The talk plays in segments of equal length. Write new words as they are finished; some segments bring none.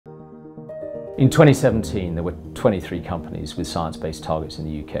In 2017, there were 23 companies with science-based targets in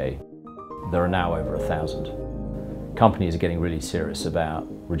the UK. There are now over 1,000. Companies are getting really serious about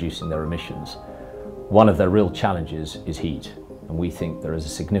reducing their emissions. One of their real challenges is heat, and we think there is a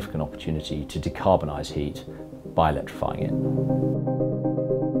significant opportunity to decarbonise heat by electrifying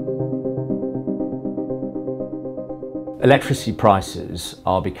it. Electricity prices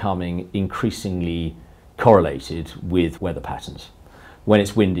are becoming increasingly correlated with weather patterns. When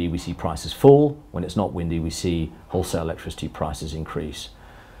it's windy, we see prices fall. When it's not windy, we see wholesale electricity prices increase.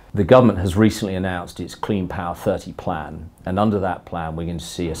 The government has recently announced its Clean Power 30 plan, and under that plan we're going to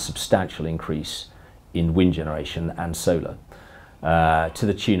see a substantial increase in wind generation and solar to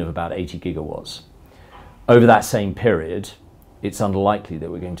the tune of about 80 gigawatts. Over that same period, it's unlikely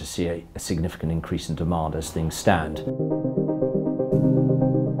that we're going to see a significant increase in demand as things stand.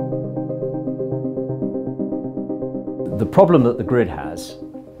 The problem that the grid has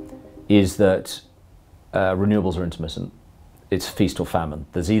is that renewables are intermittent. It's feast or famine.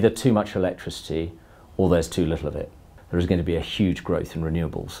 There's either too much electricity or there's too little of it. There is going to be a huge growth in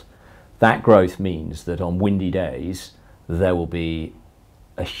renewables. That growth means that on windy days there will be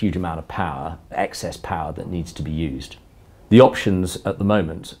a huge amount of power, excess power that needs to be used. The options at the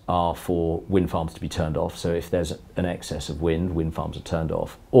moment are for wind farms to be turned off, so if there's an excess of wind farms are turned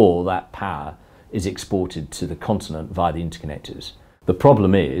off, or that power is exported to the continent via the interconnectors. The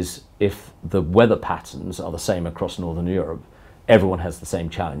problem is, if the weather patterns are the same across Northern Europe, everyone has the same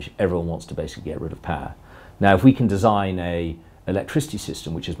challenge. Everyone wants to basically get rid of power. Now, if we can design an electricity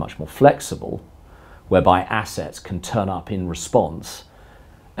system which is much more flexible, whereby assets can turn up in response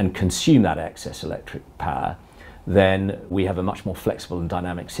and consume that excess electric power, then we have a much more flexible and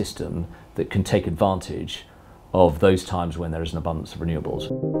dynamic system that can take advantage of those times when there is an abundance of renewables.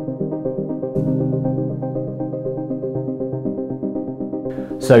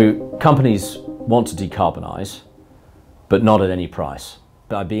 So companies want to decarbonise, but not at any price.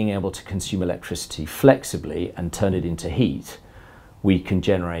 By being able to consume electricity flexibly and turn it into heat, we can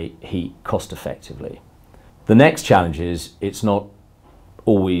generate heat cost effectively. The next challenge is it's not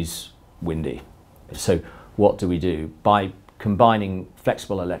always windy. So what do we do? By combining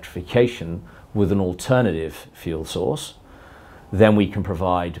flexible electrification with an alternative fuel source, then we can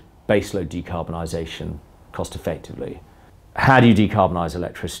provide baseload decarbonisation cost effectively. How do you decarbonise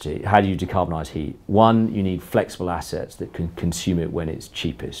electricity? How do you decarbonise heat? One, you need flexible assets that can consume it when it's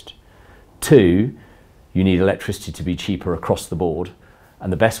cheapest. Two, you need electricity to be cheaper across the board,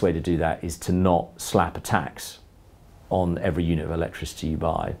 and the best way to do that is to not slap a tax on every unit of electricity you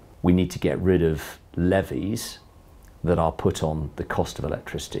buy. We need to get rid of levies that are put on the cost of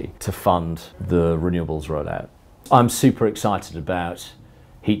electricity to fund the renewables rollout. I'm super excited about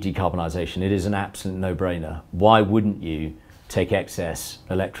heat decarbonisation. It is an absolute no-brainer. Why wouldn't you take excess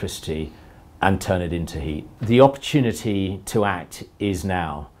electricity and turn it into heat? The opportunity to act is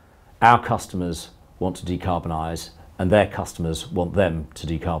now. Our customers want to decarbonise and their customers want them to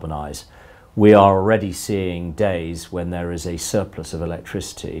decarbonise. We are already seeing days when there is a surplus of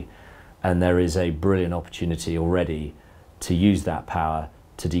electricity, and there is a brilliant opportunity already to use that power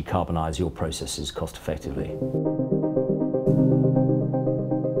to decarbonise your processes cost effectively.